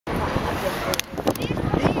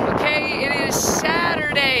is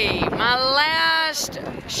Saturday, my last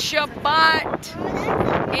Shabbat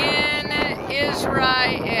in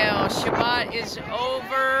Israel. Shabbat is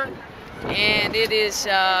over, and it is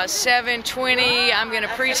 7:20. I'm going to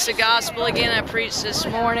preach the gospel again. I preached this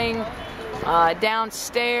morning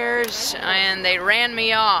downstairs, and they ran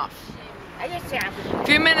me off. A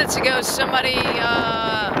few minutes ago, somebody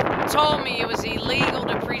told me it was illegal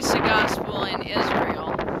to preach the gospel in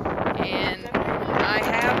Israel, and I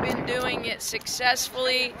have been doing it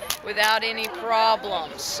successfully without any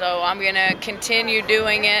problems. So I'm going to continue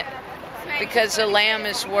doing it because the Lamb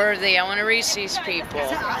is worthy. I want to reach these people.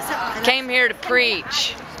 Came here to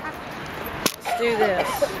preach. Let's do this.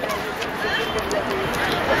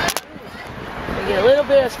 We get a little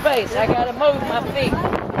bit of space. I got to move my feet.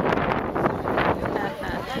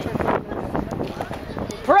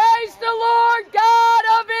 Praise the Lord God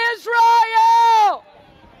of Israel!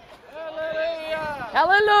 Hallelujah!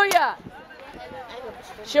 Hallelujah!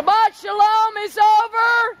 Shabbat Shalom is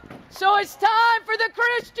over, so it's time for the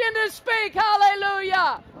Christian to speak.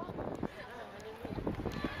 Hallelujah!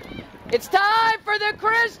 It's time for the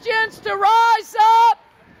Christians to rise up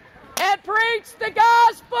and preach the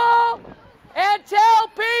gospel and tell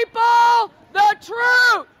people the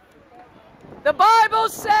truth. The Bible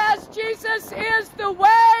says Jesus is the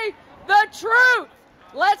way, the truth.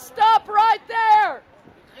 Let's stop right there.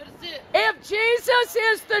 If Jesus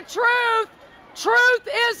is the truth, truth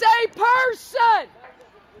is a person.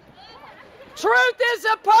 Truth is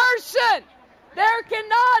a person. There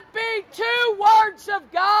cannot be two words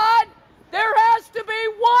of God. There has to be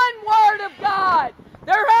one word of God.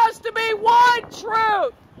 There has to be one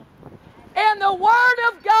truth. And the Word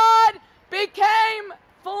of God became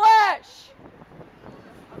flesh.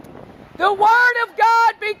 The Word of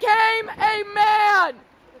God became a man.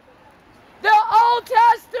 The Old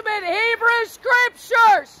Testament Hebrew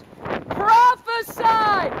Scriptures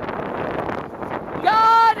prophesied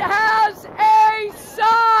God has a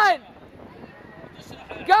Son.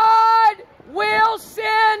 God will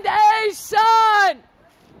send a Son.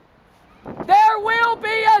 There will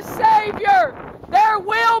be a Savior. There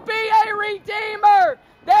will be a Redeemer.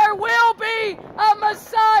 There will be a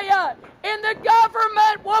Messiah. And the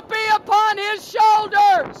government will be upon His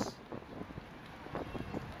shoulders.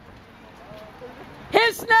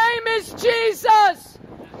 His name is Jesus,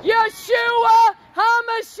 Yeshua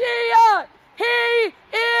HaMashiach. He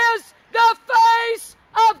is the face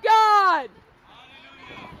of God.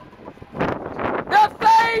 The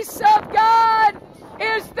face of God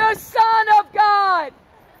is the Son of God.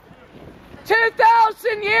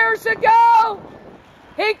 2,000 years ago,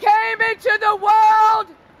 He came into the world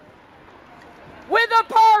with a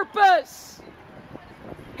purpose.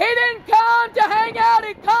 He didn't come to hang out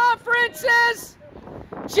at conferences.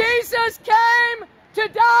 Jesus came to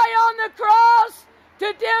die on the cross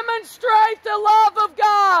to demonstrate the love of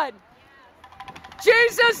God.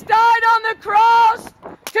 Jesus died on the cross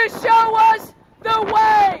to show us the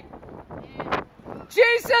way.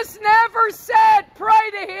 Jesus never said,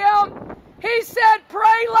 pray to Him. He said,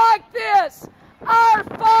 pray like this. Our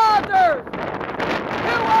Father,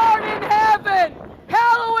 who art in heaven,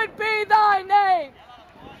 hallowed be Thy name.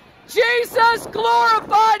 Jesus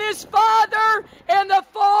glorified His Father, and the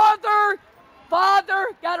Father,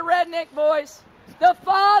 got a redneck voice, the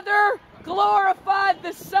Father glorified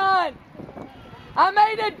the Son. I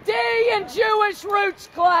made a D in Jewish roots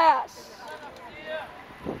class.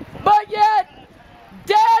 But yet,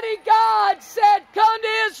 Daddy God said, come to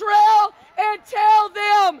Israel and tell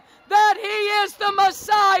them that He is the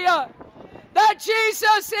Messiah, that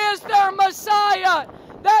Jesus is their Messiah,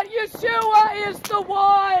 that Yeshua is the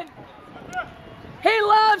one. He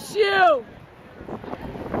loves you.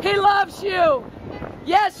 He loves you.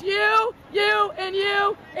 Yes, you, and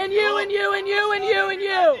you, and you, and you, and you, and you, and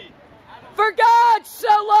you. For God so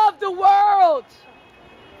loved the world.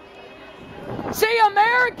 See,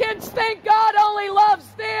 Americans think God only loves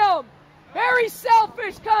them. Very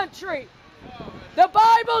selfish country. The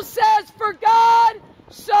Bible says, for God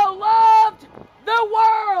so loved the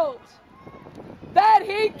world that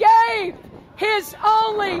He gave His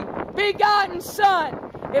only begotten Son.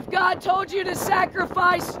 If God told you to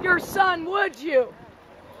sacrifice your son, would you?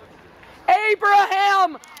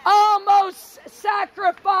 Abraham almost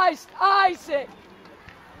sacrificed Isaac.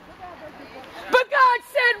 But God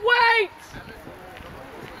said, wait.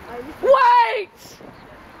 Wait.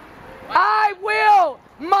 I will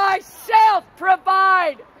myself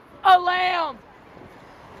provide a lamb.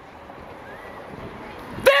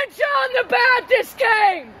 Then John the Baptist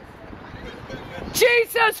came.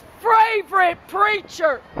 Jesus' favorite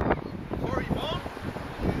preacher.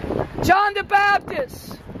 John the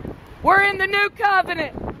Baptist. We're in the new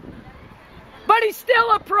covenant. But he's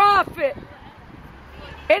still a prophet.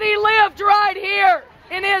 And he lived right here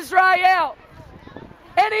in Israel.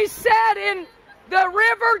 And he said in the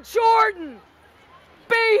river Jordan,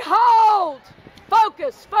 behold,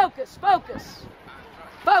 focus, focus, focus,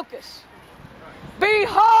 focus.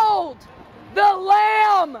 Behold the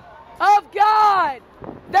Lamb of God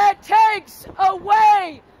that takes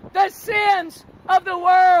away the sins of the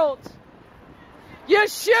world.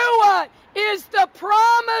 Yeshua is the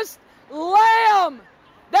promised Lamb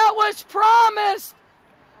that was promised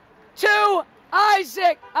to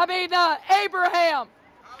Abraham.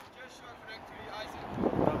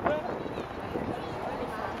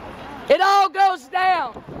 It all goes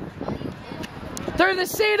down through the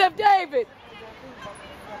seed of David.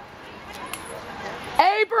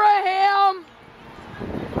 Abraham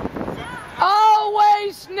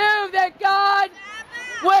always knew that God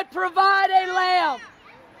would provide a lamb.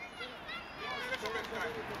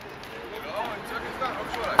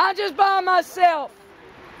 I'm just by myself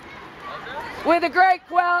with a great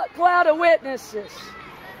cloud of witnesses.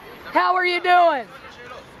 How are you doing?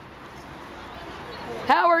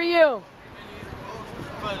 How are you?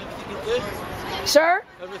 Fine, everything okay? Sir?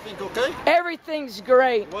 Everything okay? Everything's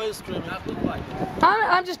great. Why are you screaming?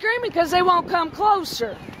 I'm just screaming because they won't come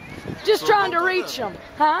closer. Just So trying go to to reach them. them.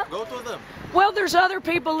 Huh? Go to them. Well, there's other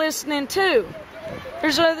people listening too.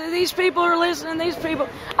 These people are listening, these people.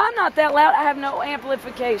 I'm not that loud. I have no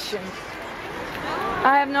amplification.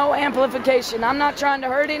 I have no amplification. I'm not trying to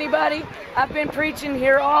hurt anybody. I've been preaching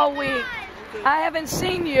here all week. I haven't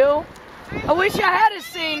seen you. I wish I had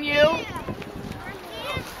seen you.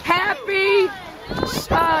 Happy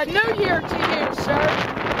New Year to you, sir.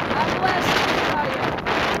 God bless you.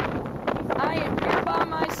 I am here by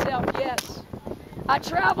myself, yes. I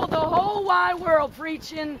travel the whole wide world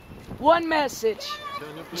preaching one message.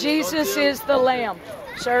 Jesus is the Lamb.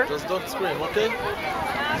 Sir? Just don't scream, okay?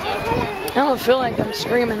 I don't feel like I'm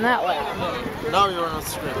screaming that loud. Now you're not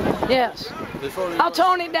screaming. Yes. Before you I'll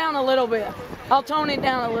tone it down a little bit. I'll tone it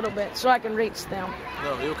down a little bit so I can reach them.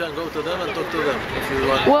 No, you can go to them and talk to them if you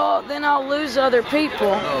want. Well, then I'll lose other people.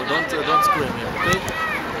 No, don't scream here, okay?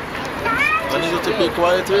 I need you to be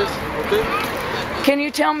quiet here, okay? Can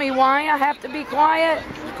you tell me why I have to be quiet?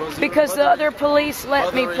 Because the other police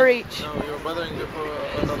let me preach. No, you're bothering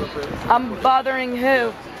another person. I'm bothering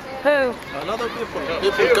who? Who? Another people.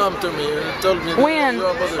 People come to me and tell me When? you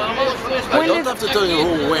are bothering. I don't have to tell you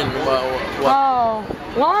who, when, what. Oh,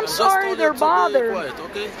 well, I'm Just sorry told they're you to be bothered. quiet,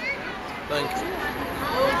 okay? Thank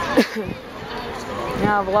you.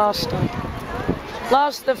 Now I've lost them.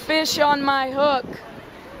 Lost the fish on my hook.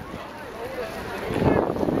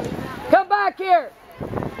 Come back here.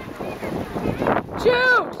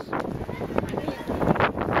 Jews!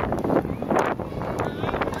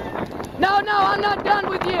 No, I'm not done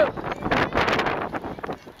with you.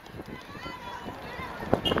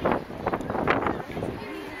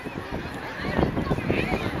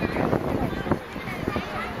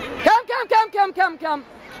 Come.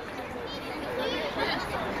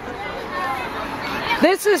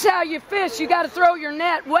 This is how you fish. You got to throw your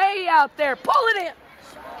net way out there. Pull it in.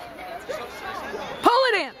 Pull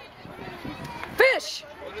it in. Fish.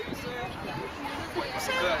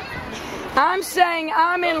 I'm saying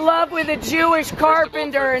I'm in love with a Jewish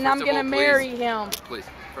carpenter and I'm going to marry him. Please,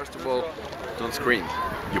 first of all, don't scream.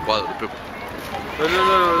 You bother the people.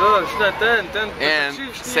 No,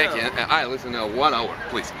 And second, I listen now 1 hour,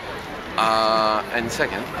 please. And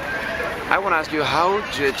second, I want to ask you, how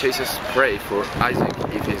did Jesus pray for Isaac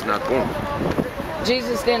if he's not born?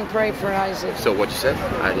 Jesus didn't pray for Isaac. So what you said?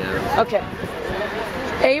 I didn't. Okay.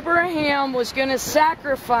 Abraham was going to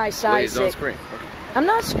sacrifice Please Isaac. don't scream. I'm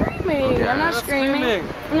not screaming. Okay. I'm not screaming.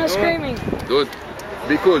 I'm not screaming. Dude,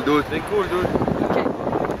 be cool, dude. Be cool, dude.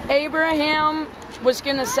 Okay. Abraham was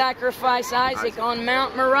going to sacrifice Isaac on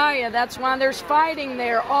Mount Moriah. That's why there's fighting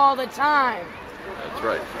there all the time. That's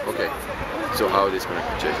right. Okay. So how is this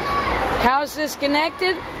connected to Jesus? How is this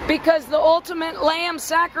connected? Because the ultimate lamb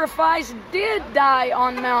sacrifice did die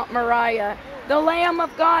on Mount Moriah. The Lamb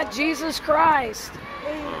of God, Jesus Christ.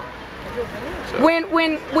 So,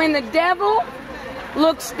 When the devil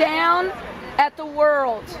looks down at the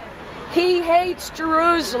world, he hates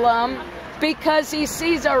Jerusalem because he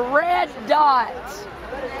sees a red dot.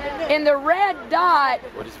 And the red dot...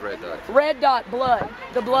 what is red dot? Red dot, blood.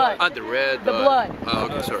 The blood. The red The blood. Oh,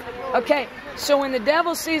 okay, sorry. Okay, so when the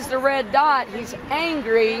devil sees the red dot, he's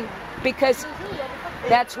angry because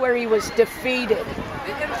that's where he was defeated.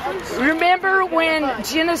 Remember when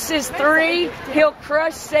Genesis 3, he'll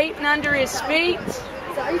crush Satan under his feet?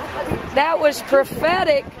 That was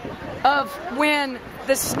prophetic of when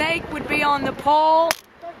the snake would be on the pole,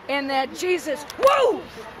 and that Jesus, whoa!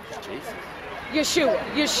 Jesus.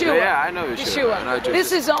 Yeshua. Yeah, I know Yeshua. I know Jesus.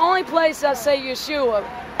 This is the only place I say Yeshua.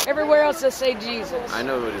 Everywhere else I say Jesus. I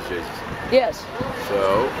know it is Jesus. Yes.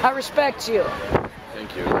 So, I respect you.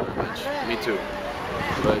 thank you very much. Me too.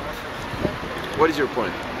 But, what is your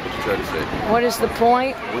point? What you try to say? What is the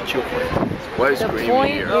point? What's your point? Why is The screaming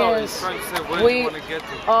point here? No, is he's trying to say, where do we you want to get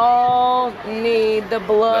to? all need the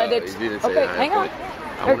blood. No, he didn't say Okay, that, hang on. but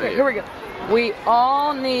I wanna Okay, hear. here we go. We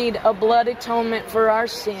all need a blood atonement for our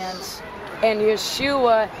sins, and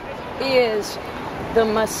Yeshua is the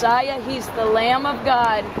Messiah. He's the Lamb of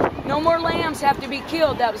God. No more lambs have to be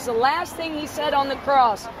killed. That was the last thing he said on the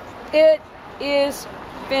cross. It is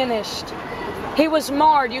finished. He was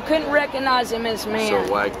marred. You couldn't recognize him as man.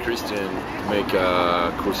 So why Christian make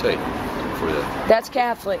a crusade for that? That's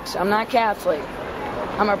Catholics. I'm not Catholic.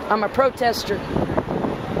 I'm a protester.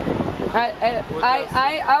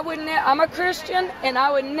 I would I'm a Christian, and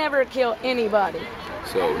I would never kill anybody.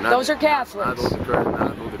 So not, Those are Catholics.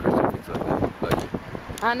 Not all the Christian things like that.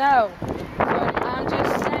 Like, I know, but I'm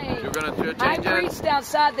just saying. you're gonna change I that? preached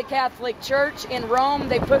outside the Catholic Church in Rome.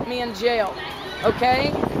 They put me in jail.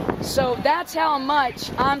 Okay? So that's how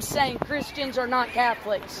much I'm saying Christians are not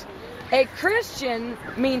Catholics. A Christian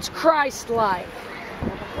means Christ-like.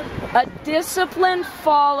 A disciplined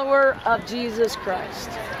follower of Jesus Christ.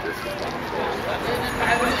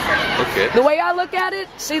 Okay. The way I look at it,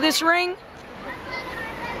 see this ring?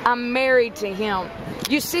 I'm married to him.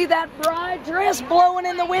 You see that bride dress blowing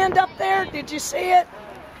in the wind up there? Did you see it?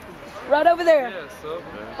 Right over there. Yeah, so.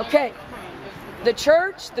 Okay. The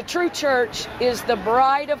church, the true church, is the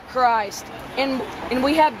bride of Christ. And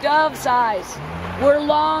we have dove's eyes. We're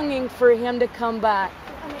longing for him to come back.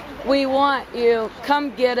 We want you.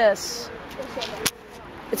 Come get us.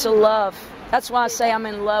 It's a love. That's why I say I'm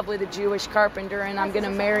in love with a Jewish carpenter, and I'm going to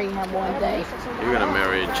marry him one day. You're gonna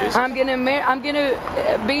marry Jesus. I'm going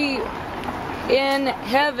to be in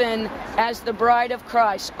heaven as the bride of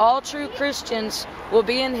Christ. All true Christians will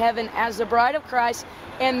be in heaven as the bride of Christ,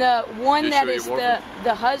 and the one You that sure is you work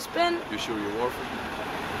the husband. You sure you're worth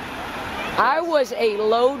I was a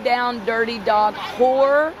low-down, dirty dog,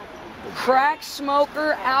 whore, crack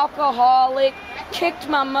smoker, alcoholic, kicked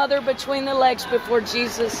my mother between the legs before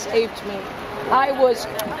Jesus saved me. I was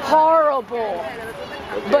horrible.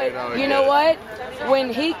 But now I you get know it. what?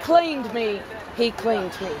 When he cleaned me, he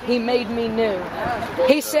cleaned me. He made me new.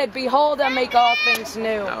 He said, "Behold, I make all things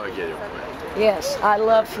new." Now I get your point. Yes, I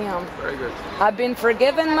love him. Very good. I've been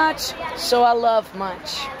forgiven much, so I love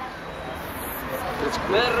much. That's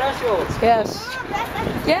cool. Yes.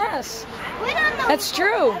 Yes. That's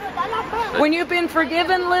true. When you've been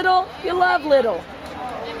forgiven little, you love little.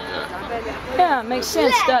 Yeah, it makes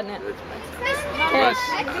sense, doesn't it? Yes.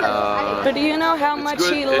 But do you know how It's much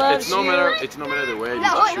good. he loves It's no you? matter. It's no matter the way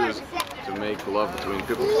you choose to make love between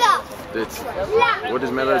people. That's what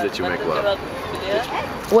does matter that you make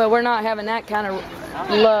love. Well, we're not having that kind of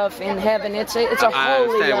love in heaven. It's a I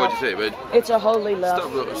holy understand love. what you say, but It's a holy love.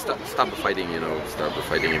 stop the fighting. Stop the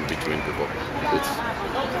fighting in between people. It's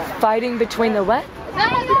Fighting between the what?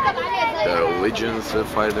 the religions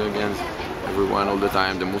fight against everyone all the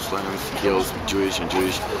time. The Muslims kills Jewish and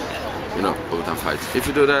Jewish. All the time fights. If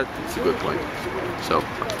you do that, it's a good point. So,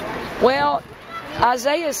 Well,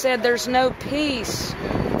 Isaiah said there's no peace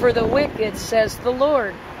for the wicked, says the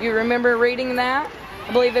Lord. You remember reading that?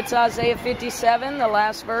 I believe it's Isaiah 57, the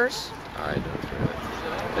last verse. I don't read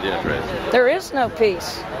it. I didn't read it. There is no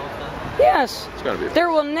peace. Yes. It's gonna be. There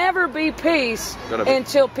will never be peace Gonna be.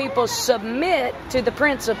 until people submit to the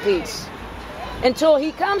Prince of Peace. Until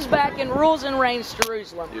he comes back and rules and reigns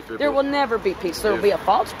Jerusalem. If people- There will never be peace. There will If- be a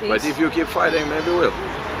false peace. But if you keep fighting, maybe we'll.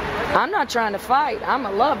 I'm not trying to fight. I'm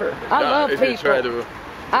a lover. I love if people. you try to.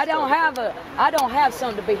 I don't have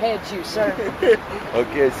some to behead you, sir.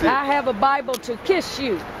 Okay, see. I have a Bible to kiss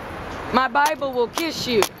you. My Bible will kiss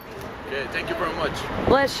you. Okay, thank you very much.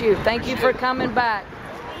 Bless you. Thank you for coming back.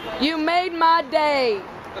 You made my day.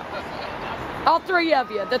 All three of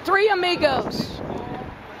you. The three amigos.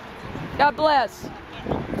 God bless.